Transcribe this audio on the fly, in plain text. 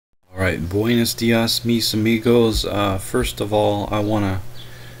Alright, buenos dias, mis amigos. First of all, I want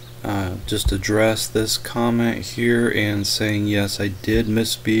to just address this comment here and saying, yes, I did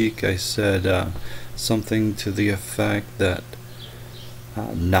misspeak. I said something to the effect that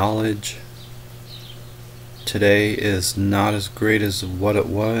knowledge today is not as great as what it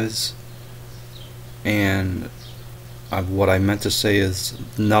was, and what I meant to say is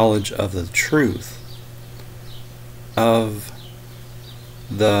knowledge of the truth of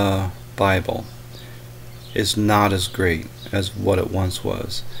the Bible is not as great as what it once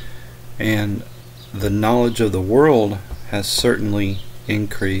was, and the knowledge of the world has certainly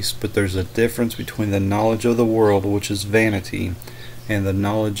increased, but there's a difference between the knowledge of the world, which is vanity, and the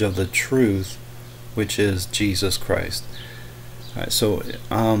knowledge of the truth, which is Jesus Christ. Alright, so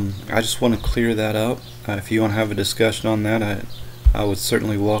I just want to clear that up. If you want to have a discussion on that, I would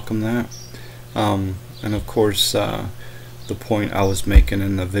certainly welcome that. And of course, the point I was making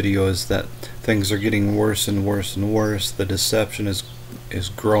in the video is that things are getting worse and worse and worse. The deception is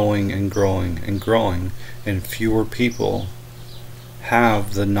growing and growing and growing, and fewer people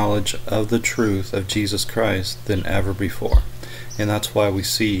have the knowledge of the truth of Jesus Christ than ever before. And that's why we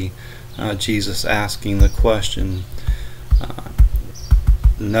see Jesus asking the question,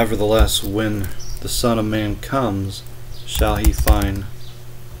 nevertheless, when the Son of Man comes, shall he find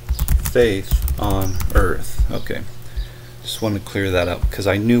faith on earth? Okay, just wanted to clear that up, because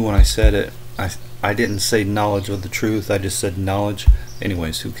I knew when I said it, I didn't say knowledge of the truth, I just said knowledge.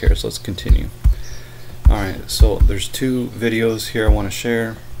 Anyways, who cares? Let's continue. Alright, so there's two videos here I want to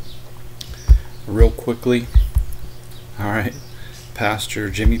share real quickly. Alright, Pastor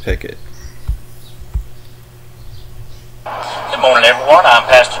Jimmy Pickett. Good morning, everyone. I'm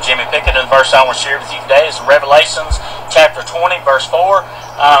Pastor Jimmy Pickett, and the verse I want to share with you today is Revelations chapter 20, verse 4.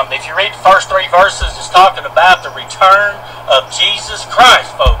 If you read the first three verses, it's talking about the return of Jesus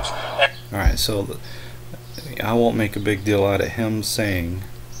Christ, folks. Alright, so I won't make a big deal out of him saying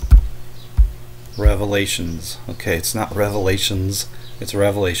Revelations. Okay, it's not Revelations, it's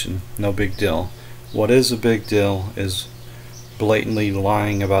Revelation. No big deal. What is a big deal is blatantly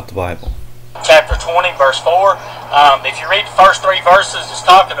lying about the Bible. Chapter 20, verse 4. If you read the first three verses, it's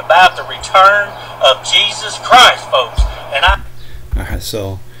talking about the return of Jesus Christ, folks. Alright,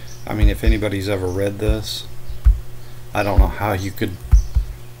 so, I mean, if anybody's ever read this, I don't know how you could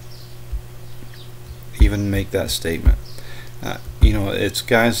even make that statement. You know, it's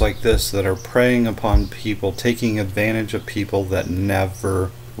guys like this that are preying upon people, taking advantage of people that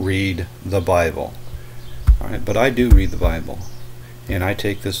never read the Bible. Alright, but I do read the Bible, and I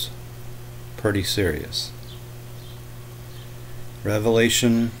take this pretty serious.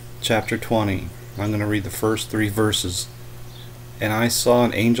 Revelation chapter 20. I'm going to read the first three verses. And I saw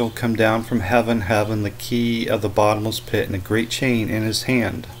an angel come down from heaven, having the key of the bottomless pit and a great chain in his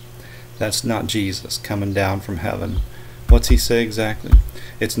hand. That's not Jesus coming down from heaven. What's he say exactly?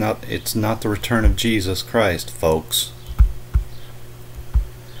 It's not the return of Jesus Christ, folks.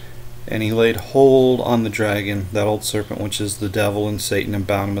 And he laid hold on the dragon, that old serpent, which is the devil and Satan, and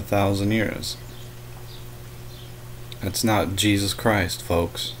bound him 1,000 years. That's not Jesus Christ,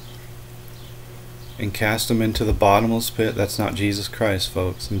 folks. And cast him into the bottomless pit. That's not Jesus Christ,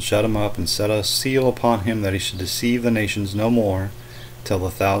 folks. And shut him up, and set a seal upon him, that he should deceive the nations no more, till the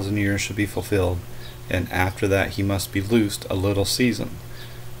 1,000 years should be fulfilled. And after that he must be loosed a little season.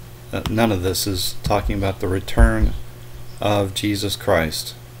 None of this is talking about the return of Jesus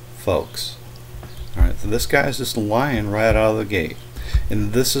Christ, folks. Alright, so this guy's just lying right out of the gate.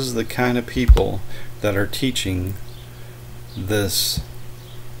 And this is the kind of people that are teaching this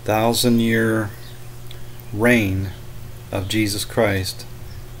 1,000-year reign of Jesus Christ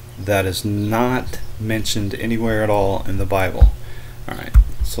that is not mentioned anywhere at all in the Bible. Alright,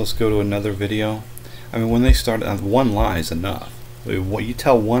 so let's go to another video. I mean, when they start, one lie is enough. When you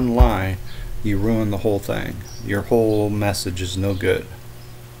tell one lie, you ruin the whole thing. Your whole message is no good.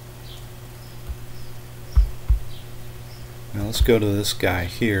 Now let's go to this guy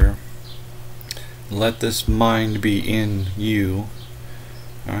here. Let this mind be in you.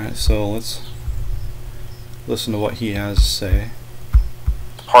 Alright, so let's listen to what he has to say.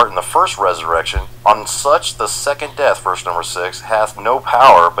 Part in the first resurrection, on such the second death, verse number 6, hath no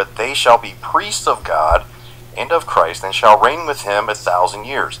power, but they shall be priests of God and of Christ, and shall reign with him 1,000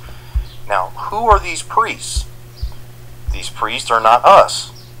 years. Now, who are these priests? These priests are not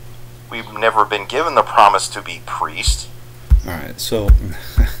us. We've never been given the promise to be priests. Alright, so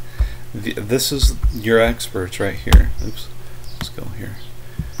this is your experts right here. Oops, let's go here.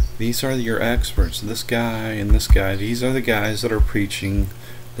 These are your experts. This guy and this guy, these are the guys that are preaching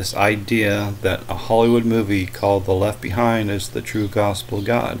this idea that a Hollywood movie called The Left Behind is the true gospel of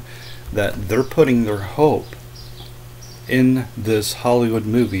God, that they're putting their hope in this Hollywood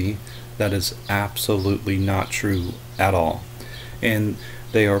movie that is absolutely not true at all. And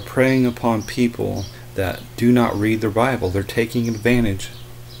they are preying upon people that do not read their Bible. They're taking advantage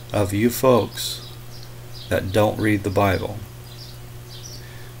of you folks that don't read the Bible.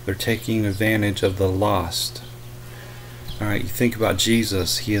 They're taking advantage of the lost. Alright, you think about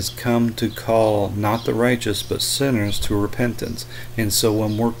Jesus. He has come to call not the righteous but sinners to repentance. And so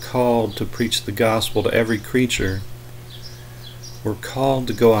when we're called to preach the gospel to every creature, we're called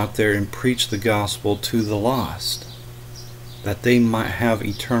to go out there and preach the gospel to the lost, that they might have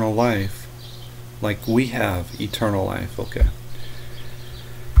eternal life like we have eternal life. Okay.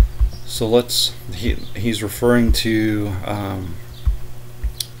 So he's referring to,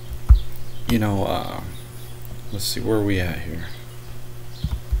 let's see, where are we at here?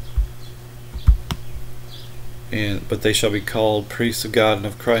 But they shall be called priests of God and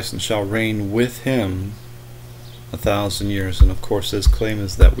of Christ, and shall reign with him 1,000 years. And of course his claim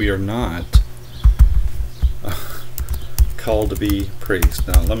is that we are not called to be priests.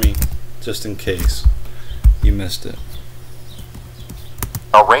 Now let me, just in case you missed it.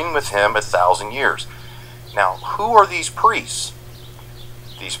 I'll reign with him 1,000 years. Now, who are these priests?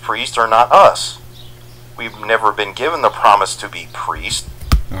 These priests are not us. We've never been given the promise to be priests.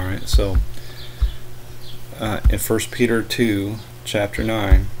 Alright, so in 1 Peter 2, chapter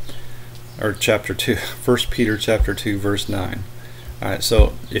 9, or chapter 2, 1 Peter chapter 2, verse 9. Alright,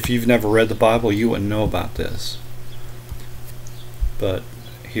 so if you've never read the Bible, you wouldn't know about this. But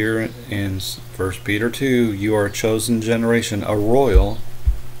here in 1 Peter 2, you are a chosen generation, a royal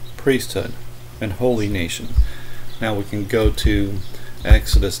priesthood, and holy nation. Now we can go to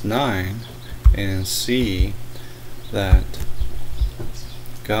Exodus 9 and see that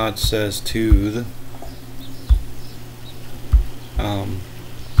God says to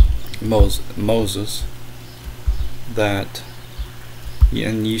Moses that,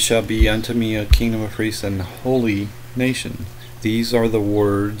 and ye shall be unto me a kingdom of priests and holy nation. These are the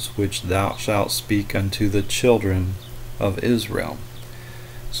words which thou shalt speak unto the children of Israel.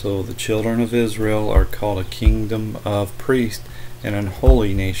 So the children of Israel are called a kingdom of priests and an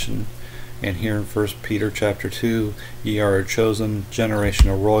holy nation. And here in 1 Peter chapter 2, ye are a chosen generation,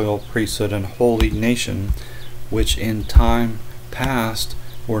 a royal priesthood and holy nation, which in time past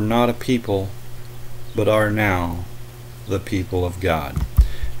were not a people, but are now the people of God.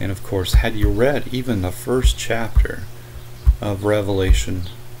 And of course, had you read even the first chapter of Revelation,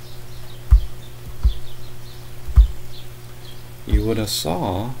 you would have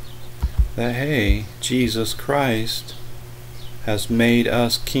saw that, hey, Jesus Christ has made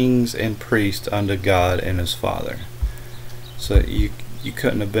us kings and priests unto God and his Father. So you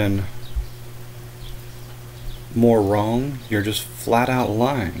couldn't have been more wrong. You're just flat out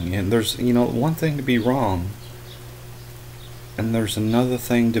lying. And there's, one thing to be wrong, and there's another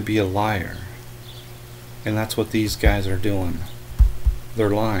thing to be a liar. And that's what these guys are doing. They're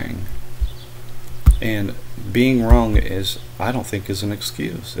lying. And being wrong is, I don't think, is an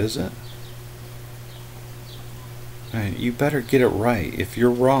excuse, is it? And you better get it right. If you're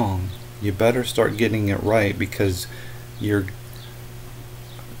wrong, you better start getting it right, because you're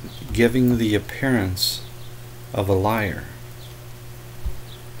giving the appearance of a liar.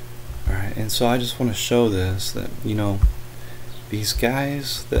 Alright, and so I just want to show this, that, these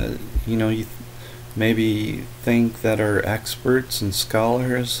guys that, you maybe think that are experts and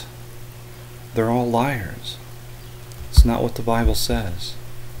scholars, they're all liars. It's not what the Bible says.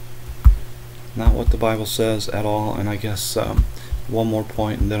 Not what the Bible says at all. And I guess one more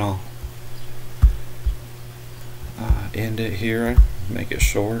point, and then I'll end it here, make it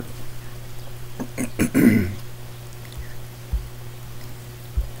short.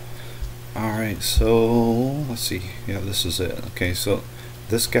 Alright, so let's see. Yeah, this is it. Okay, so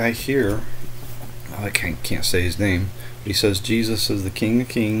this guy here, I can't say his name. He says Jesus is the King of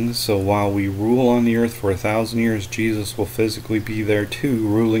Kings, so while we rule on the earth for 1,000 years, Jesus will physically be there too,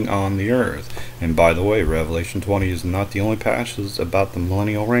 ruling on the earth. And by the way, Revelation 20 is not the only passage about the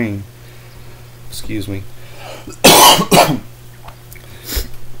millennial reign. Excuse me.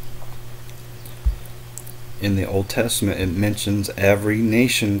 In the Old Testament, it mentions every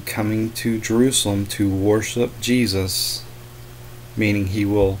nation coming to Jerusalem to worship Jesus, meaning he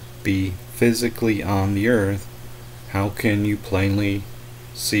will be physically on the earth. How can you plainly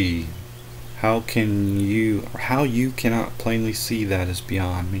see? How you cannot plainly see that is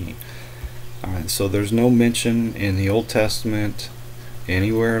beyond me. Alright, so there's no mention in the Old Testament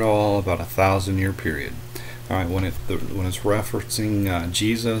anywhere at all about a 1,000-year period. All right, when it's referencing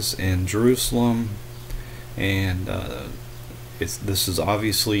Jesus in Jerusalem, and this is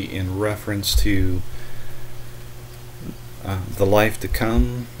obviously in reference to the life to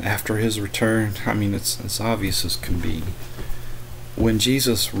come after his return. I mean, it's obvious as can be. When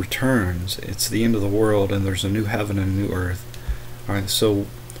Jesus returns, it's the end of the world, and there's a new heaven and a new earth. All right, so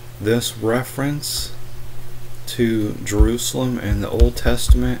this reference to Jerusalem in the Old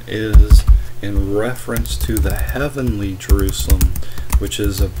Testament is in reference to the heavenly Jerusalem, which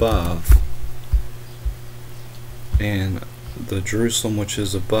is above. And the Jerusalem which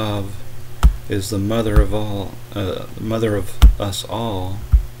is above is the mother of all, mother of us all.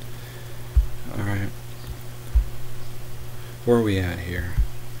 All right, where are we at here?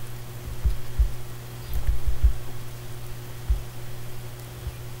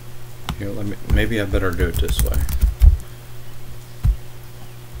 Here, maybe I better do it this way.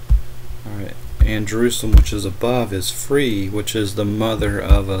 All right, and Jerusalem which is above is free, which is the mother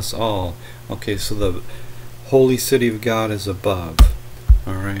of us all. Okay, so the holy city of God is above.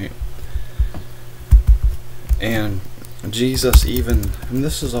 All right, and Jesus even, and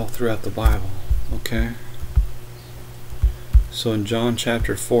this is all throughout the Bible, okay? So in John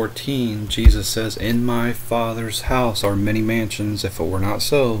chapter 14, Jesus says, "In my Father's house are many mansions. If it were not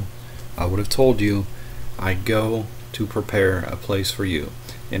so, I would have told you, I go to prepare a place for you.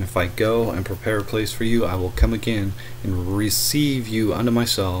 And if I go and prepare a place for you, I will come again and receive you unto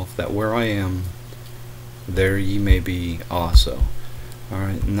myself, that where I am, there ye may be also."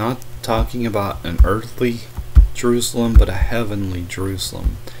 Alright, not talking about an earthly Jerusalem, but a heavenly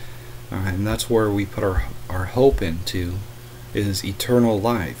Jerusalem. Alright, and that's where we put our hope into, is eternal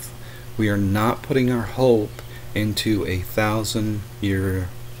life. We are not putting our hope into a 1,000-year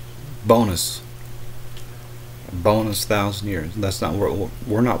bonus 1,000 years. That's not where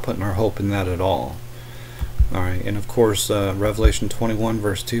we're not putting our hope in that at all. All right, and of course, Revelation 21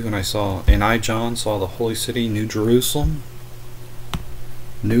 verse 2, and I John saw the holy city, New Jerusalem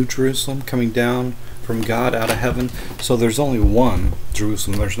coming down from God out of heaven. So there's only one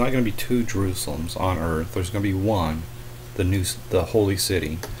Jerusalem. There's not going to be two Jerusalems on earth. There's going to be one, the holy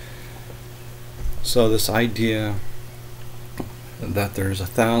city. So this idea that there's a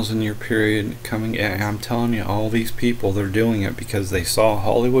 1,000-year period coming, and I'm telling you, all these people, they're doing it because they saw a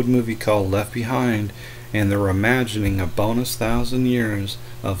Hollywood movie called Left Behind, and they're imagining a bonus 1,000 years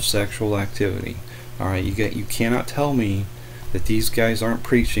of sexual activity. All right, you cannot tell me that these guys aren't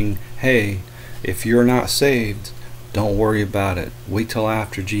preaching, hey, if you're not saved, don't worry about it. Wait till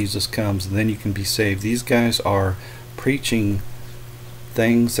after Jesus comes, and then you can be saved. These guys are preaching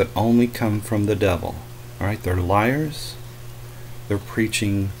things that only come from the devil. All right, they're liars. They're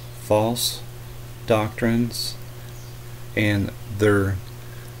preaching false doctrines, and they're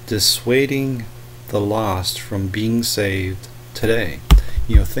dissuading the lost from being saved today.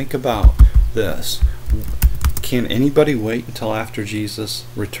 You know, think about this. Can anybody wait until after Jesus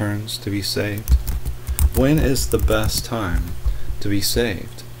returns to be saved? When is the best time to be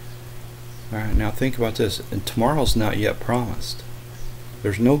saved? Alright, now think about this. And tomorrow's not yet promised.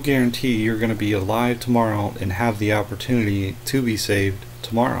 There's no guarantee you're going to be alive tomorrow and have the opportunity to be saved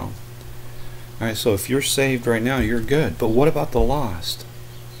tomorrow. Alright, so if you're saved right now, you're good. But what about the lost?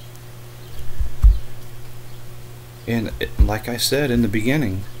 And like I said in the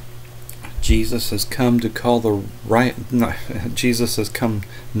beginning, Jesus has come to call Jesus has come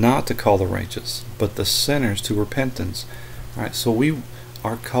not to call the righteous, but the sinners to repentance. Alright, so we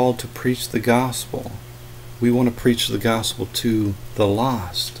are called to preach the gospel. We want to preach the gospel to the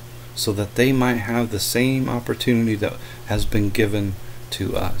lost, so that they might have the same opportunity that has been given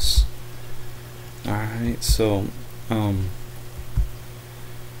to us. Alright, so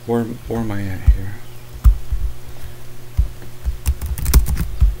where am I at here?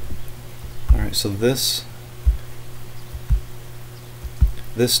 Alright, so this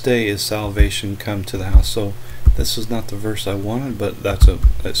day is salvation come to the house. So this is not the verse I wanted, but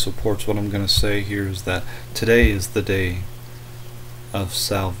it supports what I'm going to say here, is that today is the day of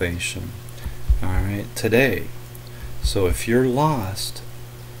salvation. Alright, today. So if you're lost,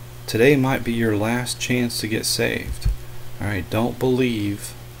 today might be your last chance to get saved. Alright, don't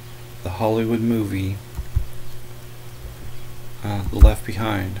believe the Hollywood movie Left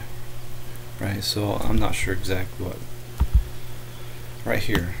Behind. Right, so I'm not sure exactly what. Right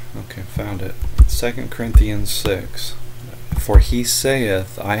here. Okay, found it. 2 Corinthians 6. For he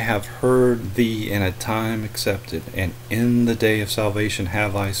saith, I have heard thee in a time accepted, and in the day of salvation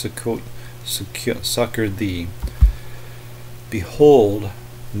have I succored thee. Behold,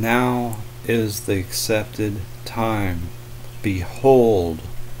 now is the accepted time. Behold,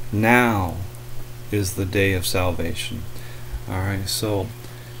 now is the day of salvation. Alright, so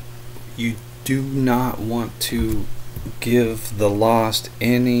you do not want to give the lost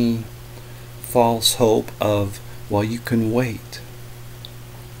any false hope of, well, you can wait,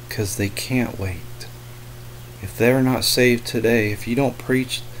 because they can't wait. If they're not saved today, if you don't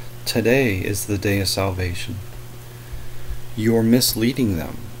preach today is the day of salvation, you're misleading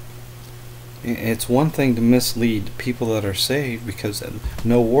them. It's one thing to mislead people that are saved, because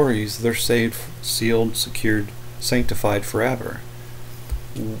no worries, they're saved, sealed, secured, sanctified forever.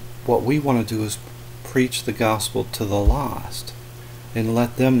 What we want to do is preach the gospel to the lost and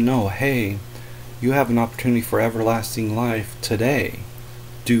let them know, hey, you have an opportunity for everlasting life today.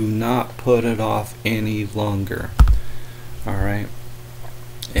 Do not put it off any longer. Alright?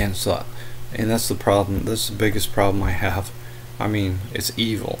 And that's the problem. This is the biggest problem I have. I mean, it's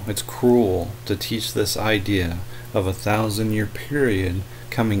evil. It's cruel to teach this idea of a 1,000-year period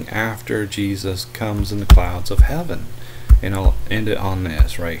coming after Jesus comes in the clouds of heaven. And I'll end it on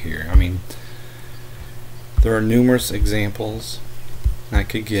this right here. I mean, there are numerous examples I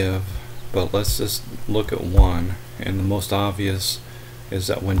could give, but let's just look at one. And the most obvious is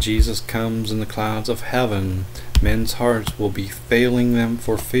that when Jesus comes in the clouds of heaven, men's hearts will be failing them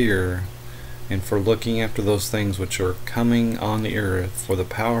for fear and for looking after those things which are coming on the earth, for the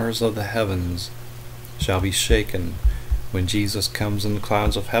powers of the heavens shall be shaken when Jesus comes in the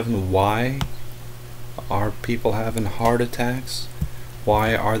clouds of heaven. Why are people having heart attacks?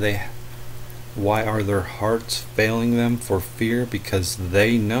 Why are their hearts failing them for fear? Because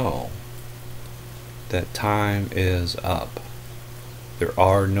they know that time is up. There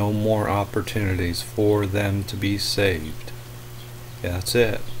are no more opportunities for them to be saved. Yeah, that's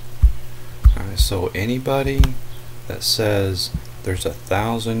it. Alright, so anybody that says there's a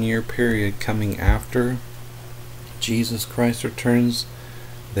 1,000-year period coming after Jesus Christ returns,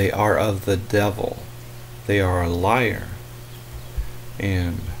 they are of the devil. They are a liar.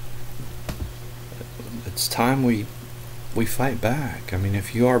 And it's time we fight back. I mean,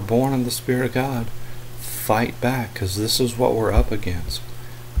 if you are born of the Spirit of God, fight back, because this is what we're up against.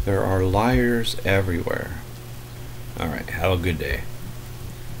 There are liars everywhere. Alright, have a good day.